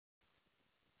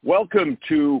Welcome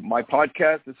to my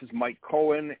podcast. This is Mike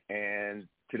Cohen, and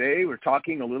today we're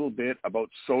talking a little bit about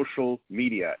social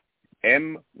media.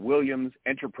 M. Williams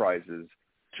Enterprises,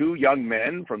 two young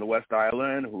men from the West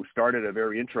Island who started a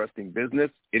very interesting business.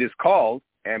 It is called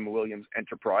M. Williams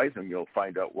Enterprise, and you'll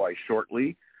find out why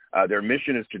shortly. Their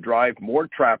mission is to drive more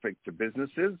traffic to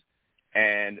businesses.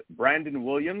 And Brandon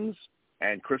Williams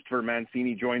and Christopher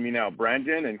Mancini join me now.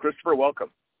 Brandon and Christopher,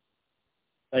 welcome.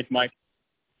 Thanks, Mike.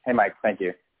 Hey, Mike. Thank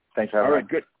you. Thanks for having me. All right,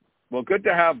 good. Well, good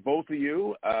to have both of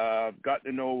you. Got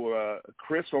to know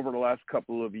Chris over the last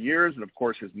couple of years, and of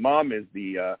course, his mom is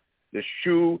the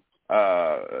shoe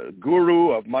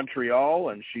guru of Montreal,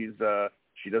 and she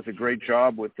does a great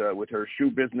job with her shoe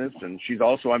business. And she's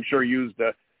also, I'm sure, used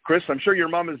Chris. I'm sure your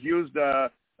mom has used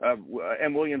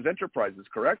M. Williams Enterprises,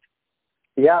 correct?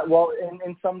 Yeah, well,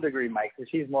 in some degree, Mike.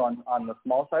 She's more on the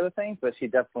small side of things, but she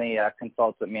definitely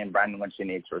consults with me and Brandon when she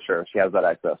needs, for sure. She has that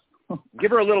access.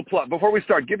 Give her a little plug. Before we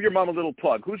start, give your mom a little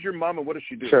plug. Who's your mom and what does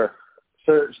she do? Sure.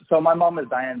 So my mom is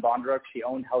Diane Bondruk. She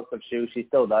owned House of Shoes. She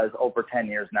still does, over 10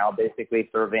 years now, basically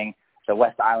serving the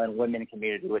West Island women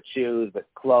community with shoes, with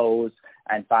clothes,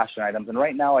 and fashion items. And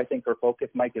right now, I think her focus,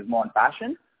 Mike, is more on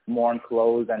fashion, more on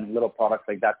clothes and little products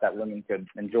like that women could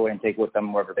enjoy and take with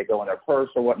them wherever they go in their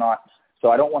purse or whatnot. So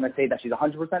I don't want to say that she's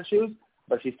 100% shoes,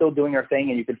 but she's still doing her thing,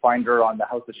 and you can find her on the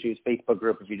House of Shoes Facebook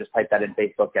group if you just type that in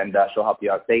Facebook, and she'll help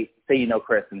you out. Say you know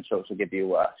Chris, and she'll give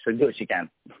you she'll do what she can.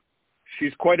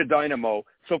 She's quite a dynamo.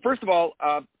 So first of all,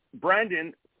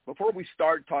 Brandon, before we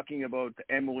start talking about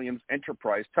the M. Williams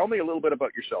Enterprise, tell me a little bit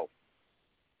about yourself.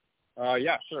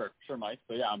 Yeah, sure, Mike.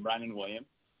 So yeah, I'm Brandon Williams.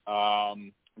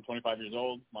 I'm 25 years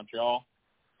old, Montreal.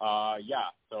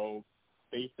 So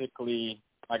basically,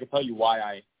 I can tell you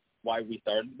why we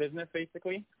started the business,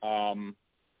 basically.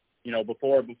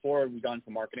 Before we got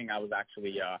into marketing, I was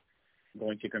actually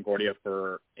going to Concordia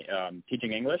for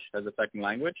teaching English as a second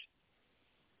language.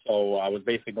 So I was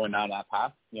basically going down that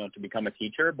path, to become a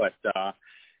teacher. But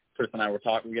Chris and I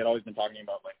we had always been talking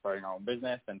about like starting our own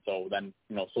business. And so then,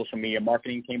 social media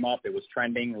marketing came up. It was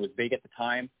trending. It was big at the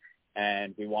time.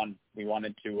 And we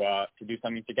wanted to do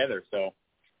something together. So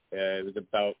it was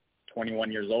about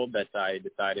 21 years old that I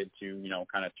decided to,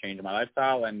 kind of change my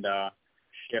lifestyle and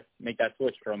make that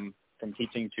switch from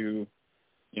teaching to,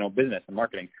 business and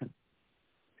marketing.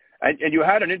 And you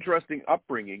had an interesting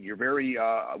upbringing. You're very,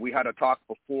 we had a talk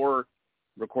before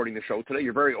recording the show today.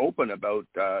 You're very open about,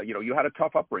 you had a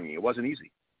tough upbringing. It wasn't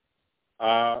easy.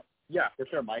 Yeah, for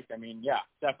sure, Mike. I mean, yeah,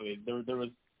 definitely. There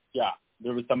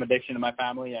was some addiction in my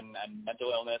family and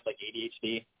mental illness like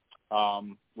ADHD.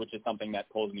 Which is something that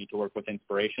caused me to work with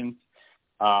inspirations.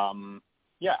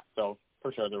 So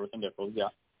for sure there were some difficulties,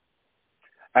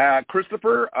 yeah.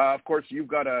 Christopher, of course, you've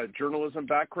got a journalism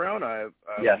background.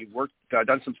 Yes. You've worked,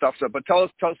 done some stuff. So, but tell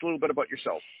us a little bit about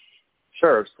yourself.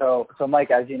 Sure. So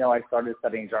Mike, as you know, I started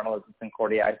studying journalism in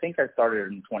Concordia. I think I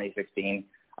started in 2016.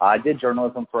 I did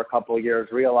journalism for a couple of years,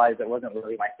 realized it wasn't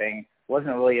really my thing,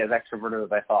 wasn't really as extroverted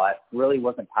as I thought, really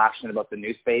wasn't passionate about the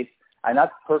news space. And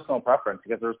that's personal preference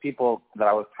because there was people that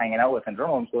I was hanging out with in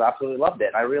journalism who absolutely loved it.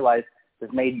 And I realized this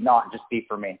may not just be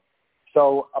for me.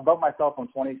 So about myself, I'm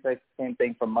 26, same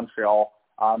thing from Montreal.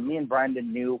 Me and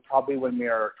Brandon knew probably when we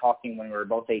were talking when we were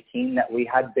both 18 that we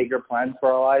had bigger plans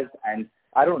for our lives. And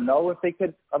I don't know if they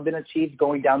could have been achieved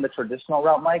going down the traditional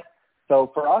route, Mike.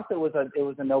 So for us, it was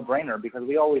a no-brainer because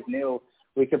we always knew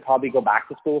we could probably go back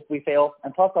to school if we fail.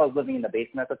 And plus, I was living in the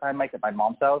basement at the time, Mike, at my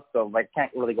mom's house, so I can't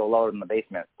really go lower than the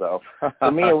basement. So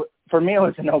for me, it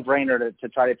was a no-brainer to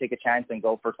try to take a chance and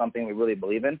go for something we really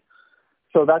believe in.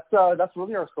 So that's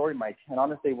really our story, Mike. And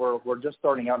honestly, we're just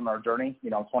starting out in our journey.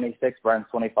 I'm 26, Brian's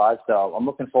 25, so I'm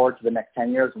looking forward to the next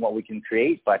 10 years and what we can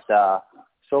create. But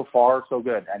so far, so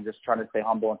good, and just trying to stay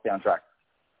humble and stay on track.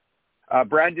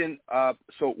 Brandon,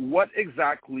 so what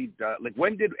exactly,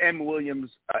 when did M. Williams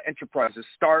Enterprises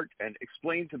start, and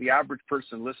explain to the average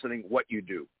person listening what you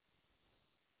do?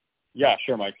 Yeah,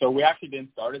 sure, Mike. So we actually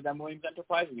didn't start as M. Williams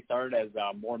Enterprise. We started as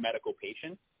more medical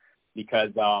patients because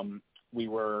we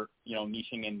were,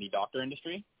 niching in the doctor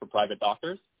industry for private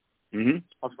doctors. Mm-hmm.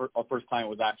 Our first client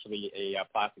was actually a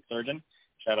plastic surgeon.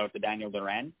 Shout out to Daniel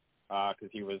Duran because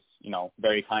he was,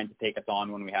 very kind to take us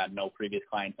on when we had no previous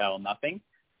clientele, nothing.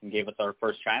 And gave us our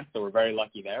first chance, so we're very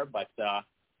lucky there. But,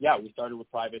 we started with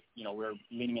private, we're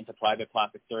leaning into private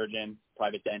plastic surgeons,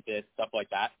 private dentists, stuff like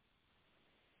that.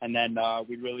 And then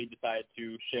we really decided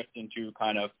to shift into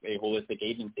kind of a holistic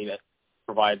agency that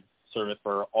provides service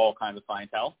for all kinds of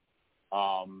clientele.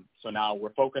 So now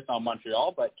we're focused on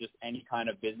Montreal, but just any kind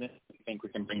of business we think we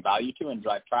can bring value to and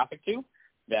drive traffic to,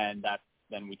 then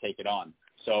we take it on.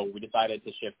 So we decided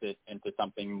to shift it into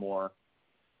something more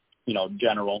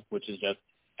general, which is just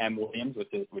M Williams,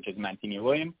 which is Mancini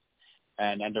Williams,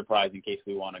 and enterprise in case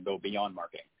we want to go beyond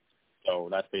marketing. So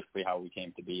that's basically how we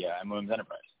came to be M Williams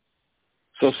Enterprise.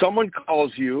 So someone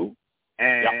calls you,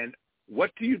 and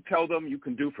what do you tell them you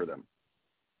can do for them?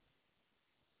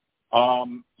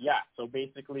 So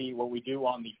basically what we do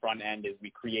on the front end is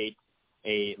we create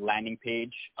a landing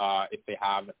page if they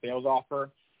have a sales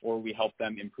offer, or we help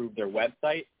them improve their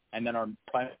website. And then our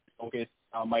primary focus,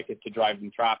 Mike, is to drive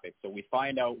them traffic. So we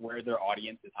find out where their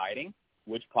audience is hiding,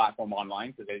 which platform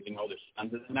online, because as you know, there's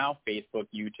tons of them now, Facebook,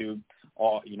 YouTube,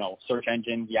 all, search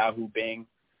engines, Yahoo, Bing,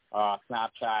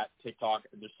 Snapchat, TikTok.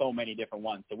 There's so many different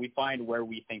ones. So we find where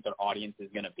we think their audience is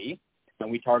going to be,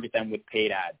 and we target them with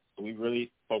paid ads. So we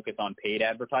really focus on paid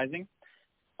advertising.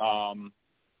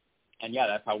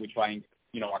 That's how we try and,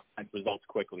 our clients' results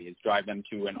quickly, is drive them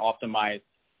to an optimized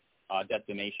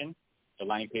destination, the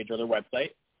landing page or their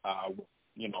website,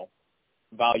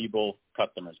 valuable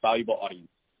customers, valuable audience.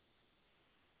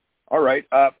 All right.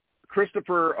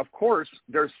 Christopher, of course,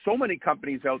 there's so many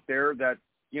companies out there that,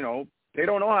 they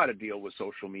don't know how to deal with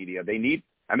social media. They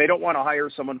don't want to hire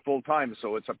someone full time.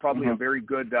 So it's probably a very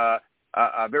good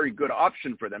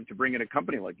option for them to bring in a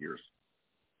company like yours.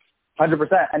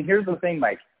 100%. And here's the thing,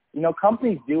 Mike.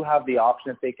 Companies do have the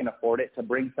option, if they can afford it, to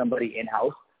bring somebody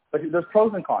in-house. But there's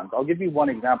pros and cons. I'll give you one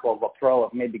example of a pro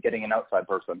of maybe getting an outside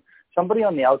person. Somebody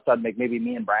on the outside, maybe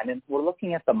me and Brandon, we're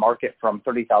looking at the market from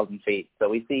 30,000 feet. So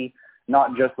we see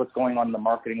not just what's going on in the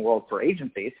marketing world for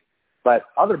agencies, but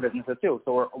other businesses too.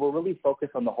 So we're really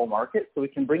focused on the whole market, so we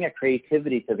can bring a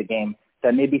creativity to the game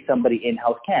that maybe somebody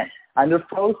in-house can't. And there's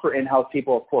pros for in-house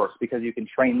people, of course, because you can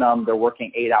train them. They're working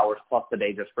 8 hours plus a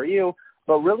day just for you.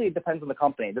 But really, it depends on the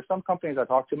company. There's some companies I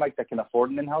talk to, Mike, that can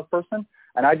afford an in-house person,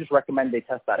 and I just recommend they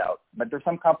test that out. But there's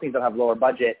some companies that have lower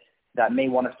budget that may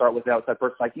want to start with an outside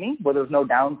person like me, where there's no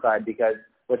downside, because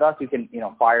with us, you can,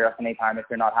 fire us anytime if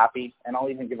you're not happy, and I'll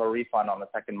even give a refund on the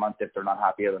second month if they're not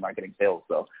happy or they're not getting sales.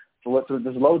 So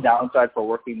there's low downside for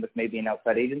working with maybe an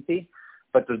outside agency,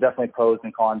 but there's definitely pros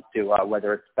and cons to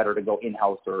whether it's better to go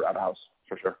in-house or out-of-house,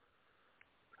 for sure.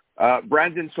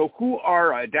 Brandon, so who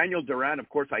are Daniel Duran? Of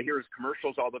course, I hear his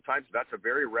commercials all the time, so that's a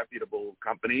very reputable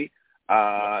company.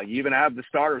 You even have the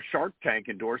star of Shark Tank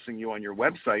endorsing you on your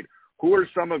website. Who are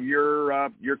some of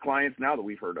your clients now that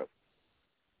we've heard of?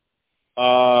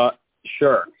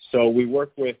 Sure. So we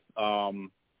work with,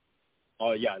 like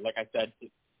I said,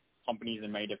 companies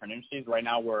in many different industries. Right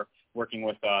now, we're working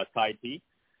with Thai Tea.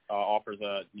 Offers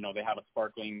they have a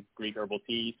sparkling Greek herbal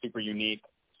tea, super unique,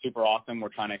 super awesome. We're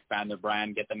trying to expand their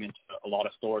brand, get them into a lot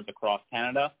of stores across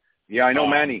Canada. Yeah, I know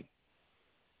Manny.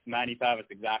 Manny Tavis,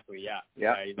 exactly, yeah.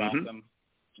 Yeah. He's awesome.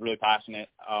 He's really passionate.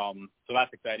 So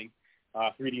that's exciting.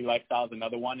 3D Lifestyle is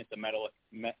another one. It's a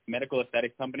medical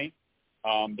aesthetics company.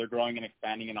 They're growing and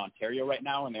expanding in Ontario right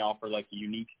now, and they offer like a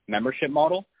unique membership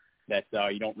model that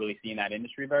you don't really see in that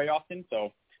industry very often.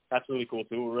 So that's really cool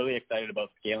too. We're really excited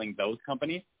about scaling those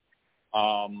companies.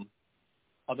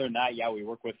 Other than that, we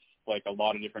work with like a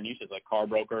lot of different niches, like car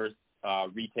brokers,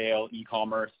 retail,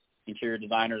 e-commerce, interior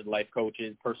designers, life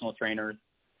coaches, personal trainers,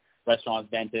 restaurants,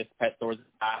 dentists, pet stores,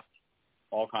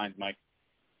 all kinds, Mike.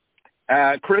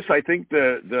 Chris, I think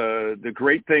the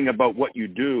great thing about what you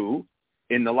do,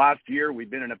 in the last year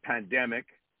we've been in a pandemic,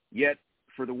 yet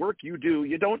for the work you do,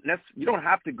 you don't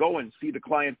have to go and see the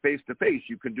client face to face.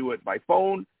 You can do it by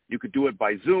phone, you could do it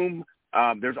by Zoom.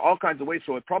 There's all kinds of ways,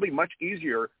 so it's probably much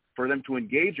easier for them to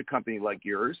engage a company like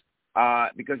yours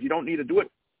because you don't need to do it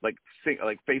like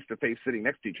face to face, sitting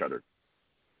next to each other.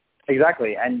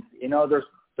 Exactly, and there's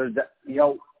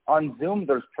on Zoom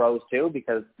there's pros too,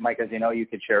 because Mike, as you know, you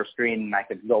could share a screen and I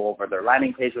could go over their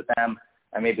landing page with them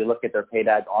and maybe look at their paid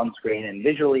ads on screen and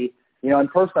visually. In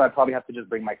person, I'd probably have to just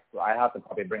bring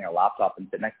bring a laptop and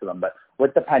sit next to them. But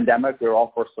with the pandemic, we were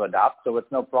all forced to adapt, so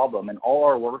it's no problem. And all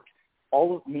our work,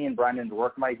 all of me and Brandon's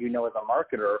work, Mike, as a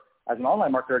marketer, as an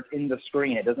online marketer, it's in the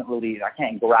screen. It doesn't really, I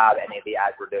can't grab any of the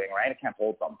ads we're doing, right? I can't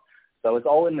hold them. So it's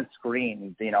all in the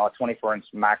screen, a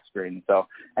 24-inch max screen. So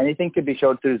anything could be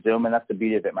showed through Zoom, and that's the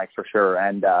beauty of it, Mike, for sure.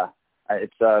 And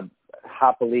it's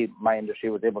happily my industry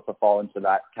was able to fall into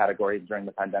that category during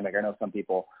the pandemic. I know some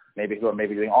people who are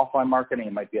doing offline marketing,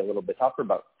 it might be a little bit tougher,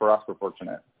 but for us, we're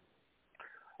fortunate.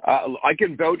 I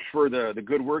can vouch for the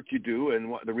good work you do,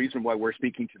 and the reason why we're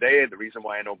speaking today, and the reason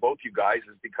why I know both you guys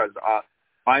is because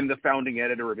I'm the founding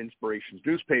editor of Inspirations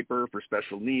newspaper for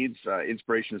special needs,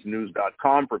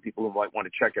 inspirationsnews.com for people who might want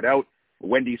to check it out.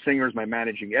 Wendy Singer is my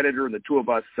managing editor, and the two of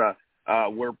us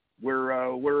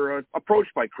we're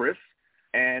approached by Chris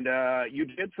And you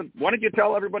did some. Why don't you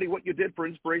tell everybody what you did for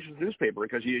Inspirations newspaper?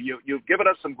 Because you've given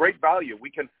us some great value.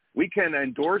 We can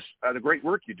endorse the great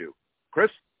work you do. Chris?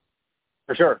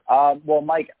 For sure. Well,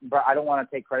 Mike, I don't want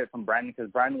to take credit from Brandon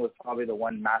because Brandon was probably the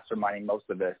one masterminding most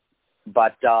of this.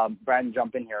 But Brandon,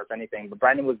 jump in here if anything. But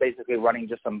Brandon was basically running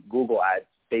just some Google ads,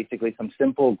 basically some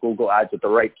simple Google ads with the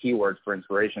right keywords for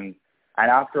Inspirations.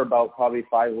 And after about probably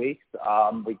 5 weeks,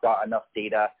 we got enough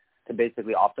data to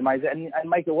basically optimize it. And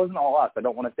Mike, it wasn't all us. I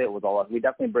don't want to say it was all us. We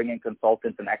definitely bring in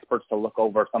consultants and experts to look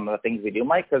over some of the things we do,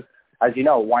 Mike, because as you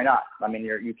know, why not? I mean,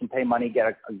 you can pay money, get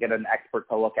an expert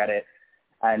to look at it,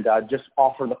 and just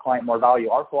offer the client more value.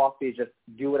 Our philosophy is just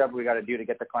do whatever we got to do to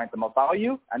get the client the most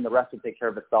value, and the rest will take care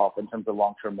of itself in terms of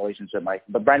long-term relationship, Mike.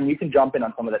 But Brandon, you can jump in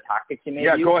on some of the tactics you may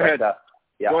use. Go ahead.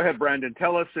 Go ahead, Brandon.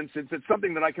 Tell us, since it's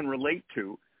something that I can relate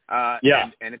to.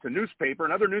 And it's a newspaper,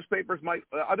 and other newspapers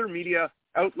other media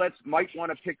outlets might want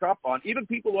to pick up on. Even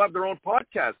people who have their own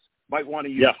podcasts might want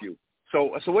to use you.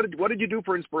 So what did you do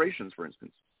for Inspirations, for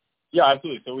instance? Yeah,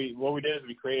 absolutely. So what we did is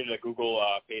we created a Google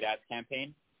paid ads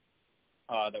campaign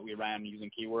that we ran using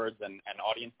keywords and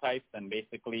audience types, and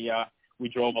basically we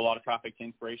drove a lot of traffic to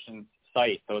Inspirations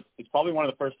site. So it's probably one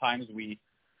of the first times we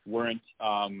weren't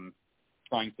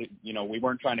trying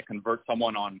to convert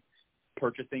someone on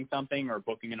purchasing something or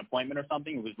booking an appointment or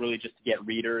something. It was really just to get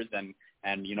readers and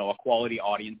a quality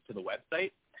audience to the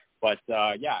website. But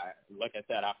like I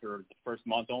said, after the first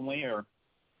month only, or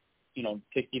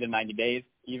 60 to 90 days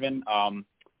even,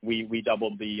 we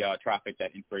doubled the traffic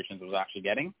that Inspirations was actually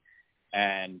getting.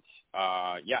 And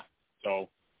so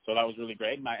that was really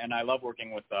great. And I love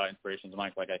working with Inspirations,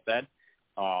 Mike. Like I said,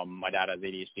 my dad has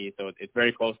ADHD, so it's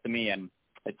very close to me, and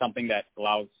it's something that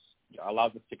allows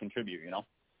us to contribute.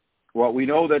 Well, we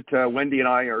know that Wendy and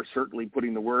I are certainly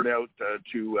putting the word out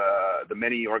to the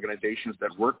many organizations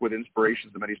that work with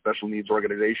Inspirations, the many special needs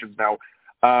organizations. Now,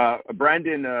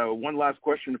 Brandon, one last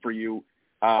question for you.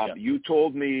 You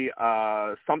told me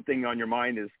something on your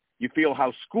mind is you feel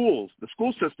how the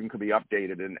school system could be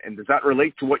updated, and does that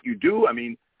relate to what you do? I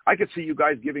mean, I could see you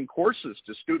guys giving courses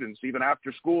to students even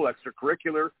after school,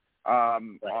 extracurricular.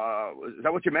 Is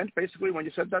that what you meant basically when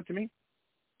you said that to me?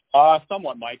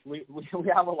 Somewhat, Mike. We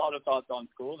have a lot of thoughts on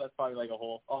school. That's probably like a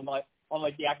whole on the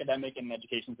academic and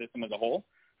education system as a whole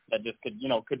that just could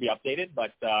be updated,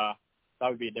 but that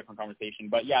would be a different conversation.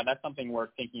 But yeah, that's something we're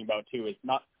thinking about too. It's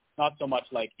not so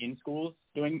much like in schools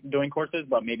doing courses,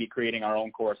 but maybe creating our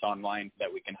own course online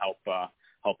that we can help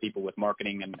people with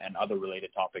marketing and other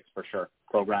related topics for sure.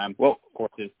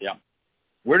 Courses, yeah.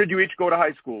 Where did you each go to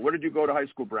high school? Where did you go to high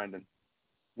school, Brandon?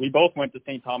 We both went to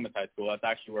St. Thomas High School. That's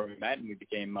actually where we met, and we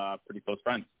became pretty close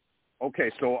friends.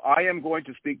 Okay, so I am going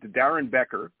to speak to Darren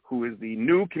Becker, who is the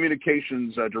new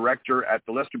communications director at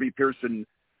the Lester B. Pearson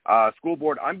School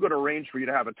Board. I'm going to arrange for you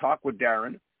to have a talk with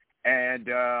Darren, and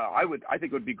I think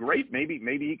it would be great.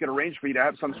 Maybe he could arrange for you to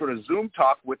have some sort of Zoom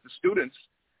talk with the students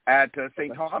at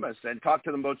St. Thomas and talk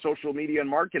to them about social media and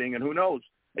marketing, and who knows,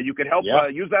 you could help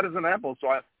use that as an example. So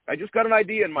I just got an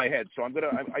idea in my head, so I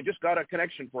just got a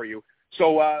connection for you.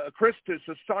 So, Chris, to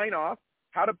sign off,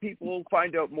 how do people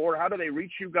find out more? How do they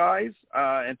reach you guys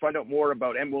and find out more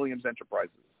about M. Williams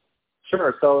Enterprises?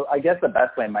 Sure. So I guess the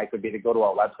best way, Mike, would be to go to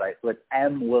our website. So it's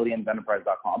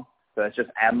mwilliamsenterprise.com. So it's just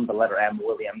the letter M,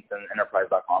 Williams, and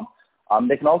enterprise.com.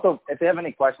 They can also, if they have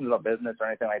any questions about business or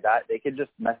anything like that, they could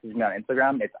just message me on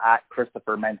Instagram. It's at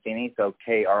Christopher Mancini, so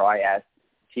KRISTOPHER,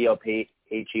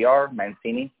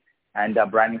 Mancini. And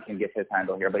Brandon can get his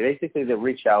handle here. But basically, they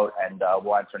reach out, and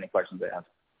we'll answer any questions they have.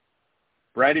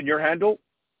 Brandon, your handle?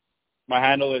 My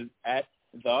handle is at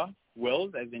the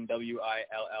Wills, as in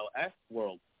WILLS,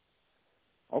 World.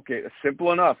 Okay,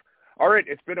 simple enough. All right,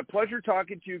 it's been a pleasure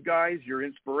talking to you guys. You're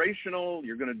inspirational.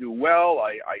 You're going to do well.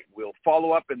 I will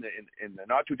follow up in the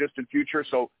not too distant future.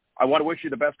 So I want to wish you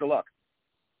the best of luck.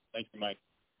 Thank you, Mike.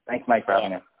 Thanks, Mike, for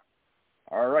having us.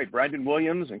 All right, Brandon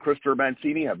Williams and Christopher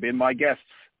Mancini have been my guests.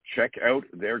 Check out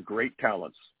their great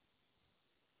talents.